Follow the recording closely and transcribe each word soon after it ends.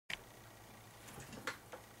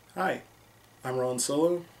Hi, I'm Ron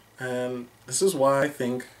Solo, and this is why I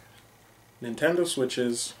think Nintendo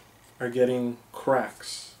Switches are getting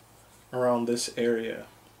cracks around this area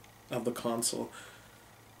of the console.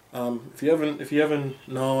 If you haven't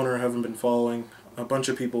known or haven't been following, a bunch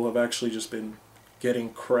of people have actually just been getting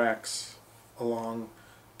cracks along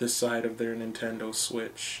this side of their Nintendo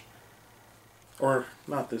Switch, or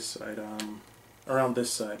not this side, around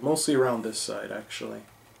this side, mostly around this side actually.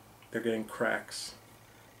 They're getting cracks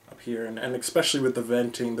up here, and especially with the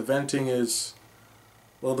venting. The venting is,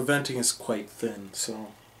 well, the venting is quite thin,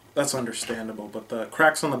 so that's understandable, but the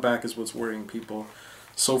cracks on the back is what's worrying people.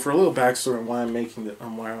 So for a little backstory on why I'm making it,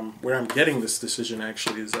 where I'm getting this decision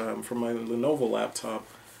actually is from my Lenovo laptop.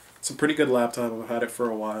 It's a pretty good laptop. I've had it for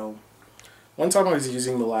a while. One time I was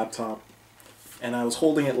using the laptop and I was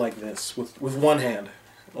holding it like this with one hand,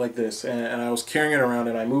 like this, and I was carrying it around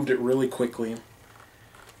and I moved it really quickly.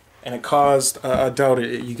 And it caused, I doubt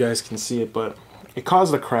you guys can see it, but it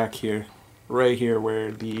caused a crack here, right here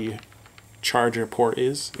where the charger port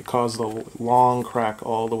is. It caused a long crack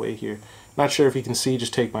all the way here. Not sure if you can see,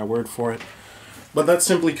 just take my word for it. But that's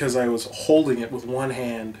simply because I was holding it with one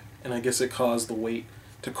hand, and I guess it caused the weight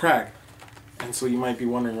to crack. And so you might be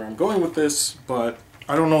wondering where I'm going with this, but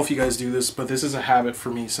I don't know if you guys do this, but this is a habit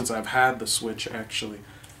for me since I've had the Switch actually.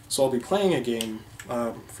 So I'll be playing a game,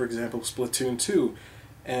 for example Splatoon 2,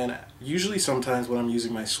 and usually sometimes when I'm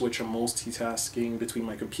using my Switch I'm multitasking between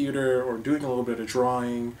my computer or doing a little bit of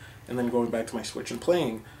drawing and then going back to my Switch and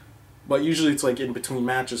playing. But usually it's like in between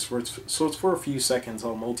matches, so it's for a few seconds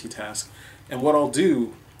I'll multitask. And what I'll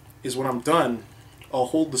do is when I'm done, I'll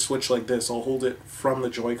hold the Switch like this. I'll hold it from the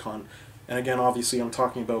Joy-Con. And again, obviously I'm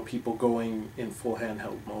talking about people going in full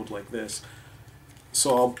handheld mode like this.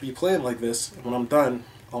 So I'll be playing like this, and when I'm done,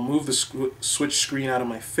 I'll move the Switch screen out of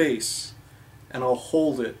my face, and I'll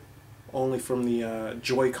hold it only from the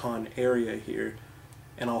Joy-Con area here,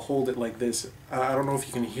 and I'll hold it like this. I don't know if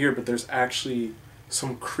you can hear, but there's actually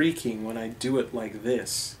some creaking when I do it like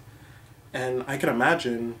this. And I can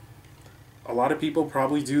imagine a lot of people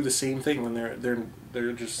probably do the same thing when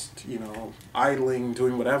they're just, you know, idling,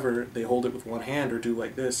 doing whatever. They hold it with one hand or do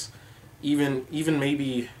like this. Even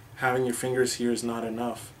maybe having your fingers here is not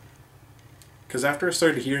enough. Because after I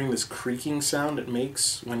started hearing this creaking sound it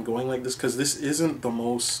makes when going like this, because this isn't the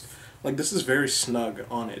most, like, this is very snug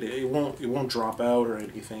on it. It won't drop out or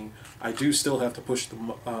anything. I do still have to push the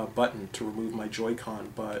button to remove my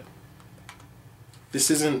Joy-Con, but this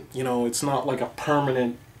isn't, you know, it's not like a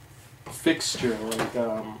permanent fixture like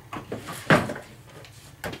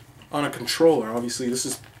on a controller. Obviously this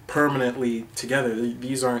is permanently together.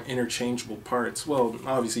 These aren't interchangeable parts. Well,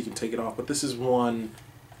 obviously you can take it off, but this is one,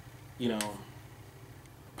 you know,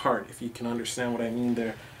 part, if you can understand what I mean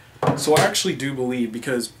there. So I actually do believe,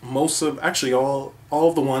 because most of, actually all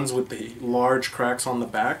of the ones with the large cracks on the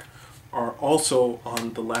back are also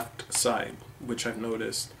on the left side, which I've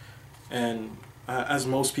noticed. And as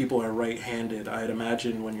most people are right-handed, I'd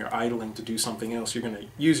imagine when you're idling to do something else, you're going to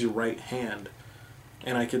use your right hand.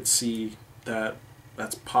 And I could see that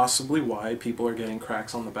that's possibly why people are getting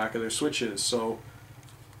cracks on the back of their Switches. So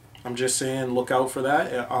I'm just saying, look out for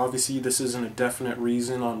that. Obviously, this isn't a definite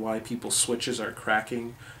reason on why people's Switches are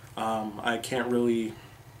cracking. I can't really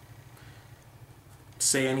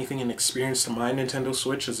say anything in experience to my Nintendo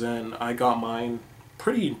Switch, as in I got mine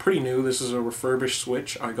pretty new. This is a refurbished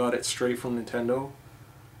Switch. I got it straight from Nintendo,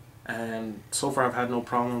 and so far I've had no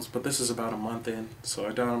problems, but this is about a month in, so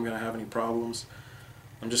I doubt I'm going to have any problems.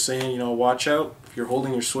 I'm just saying, you know, watch out. If you're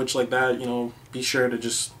holding your Switch like that, you know, be sure to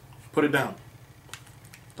just put it down.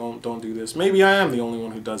 Don't do this. Maybe I am the only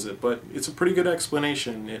one who does it, but it's a pretty good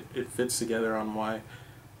explanation. It fits together on why,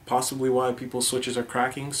 possibly why people's Switches are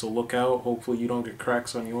cracking, so look out. Hopefully you don't get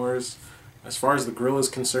cracks on yours. As far as the grill is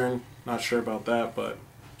concerned, not sure about that, but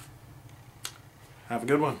have a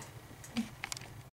good one.